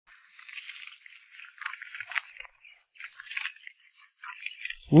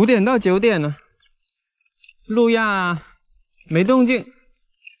5点到9点了，路亚没动静，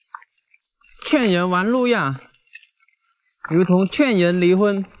劝人玩路亚，如同劝人离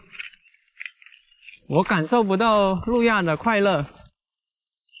婚。我感受不到路亚的快乐，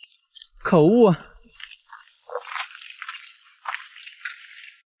可恶啊！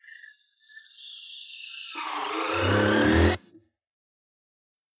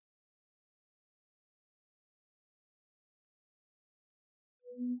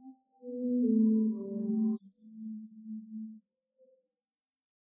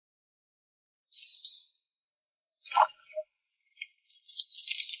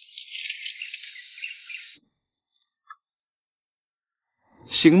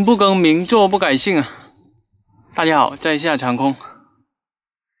行不更名，坐不改姓啊！大家好，在下长空。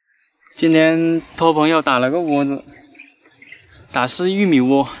今天托朋友打了个窝子，打是玉米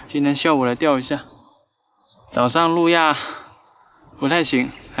窝。今天下午来钓一下。早上路亚不太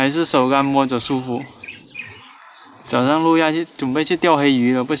行，还是手竿摸着舒服。早上路亚准备去钓黑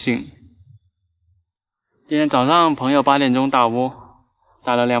鱼了，不行。今天早上朋友8点钟打窝，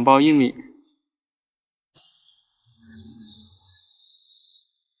打了2包玉米。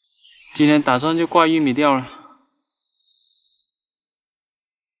今天打算就挂玉米钓了。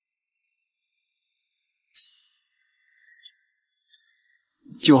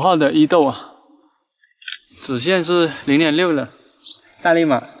9号的伊豆啊，子线是0.6了，大力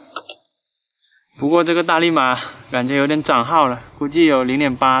马。不过这个大力马感觉有点涨号了，估计有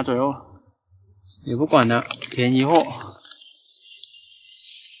0.8左右，也不管它，便宜货。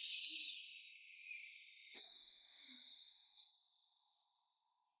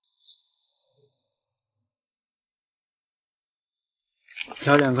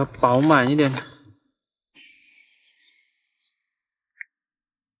挑2个饱满一点的。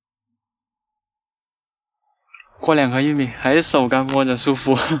挂2颗玉米，还是手竿摸着舒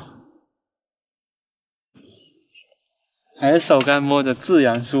服，还是手竿摸着自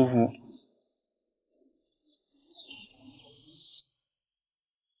然舒服。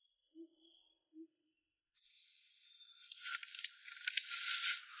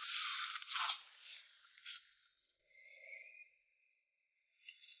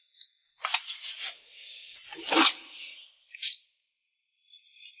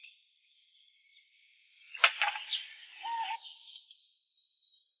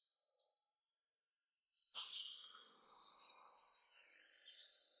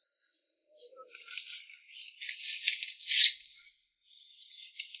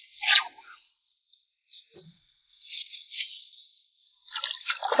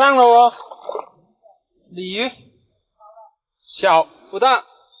上了哦，鲤鱼，小不大。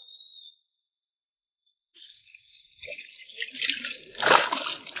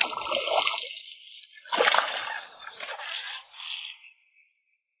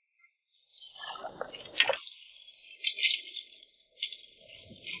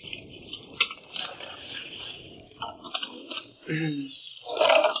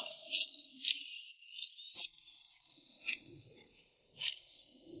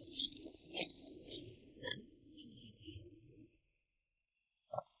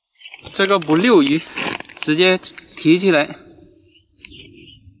这个不溜鱼，直接提起来。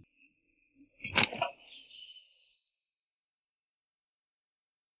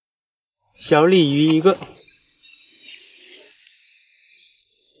小鲤鱼1个，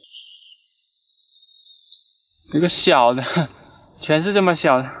一个小的，全是这么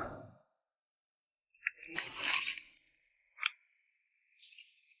小的。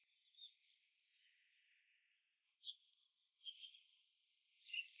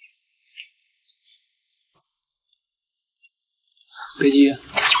飞机，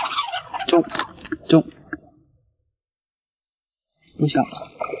中，不小，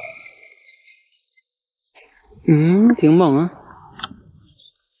挺猛啊！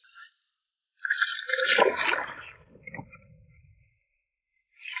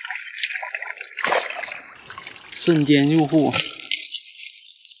瞬间入户，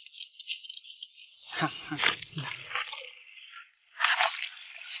哈哈。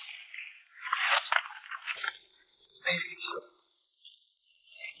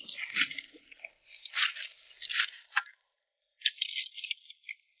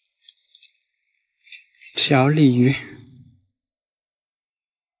小鲤鱼，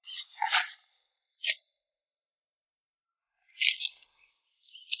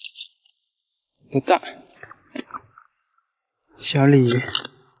不大。小鲤鱼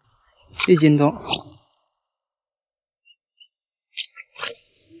1斤多。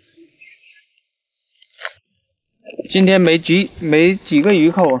今天没几个鱼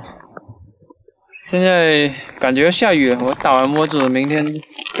口，现在感觉下雨了，我打完窝子，明天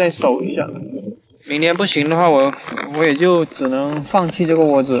再守一下。明天不行的话，我也就只能放弃这个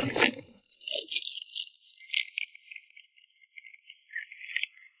窝子。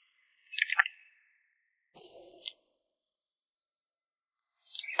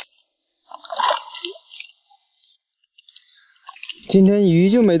今天鱼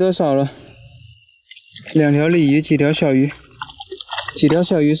就没多少了，2条鲤鱼，几条小鱼。几条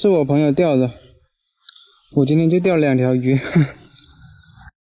小鱼是我朋友钓的，我今天就钓2条鱼。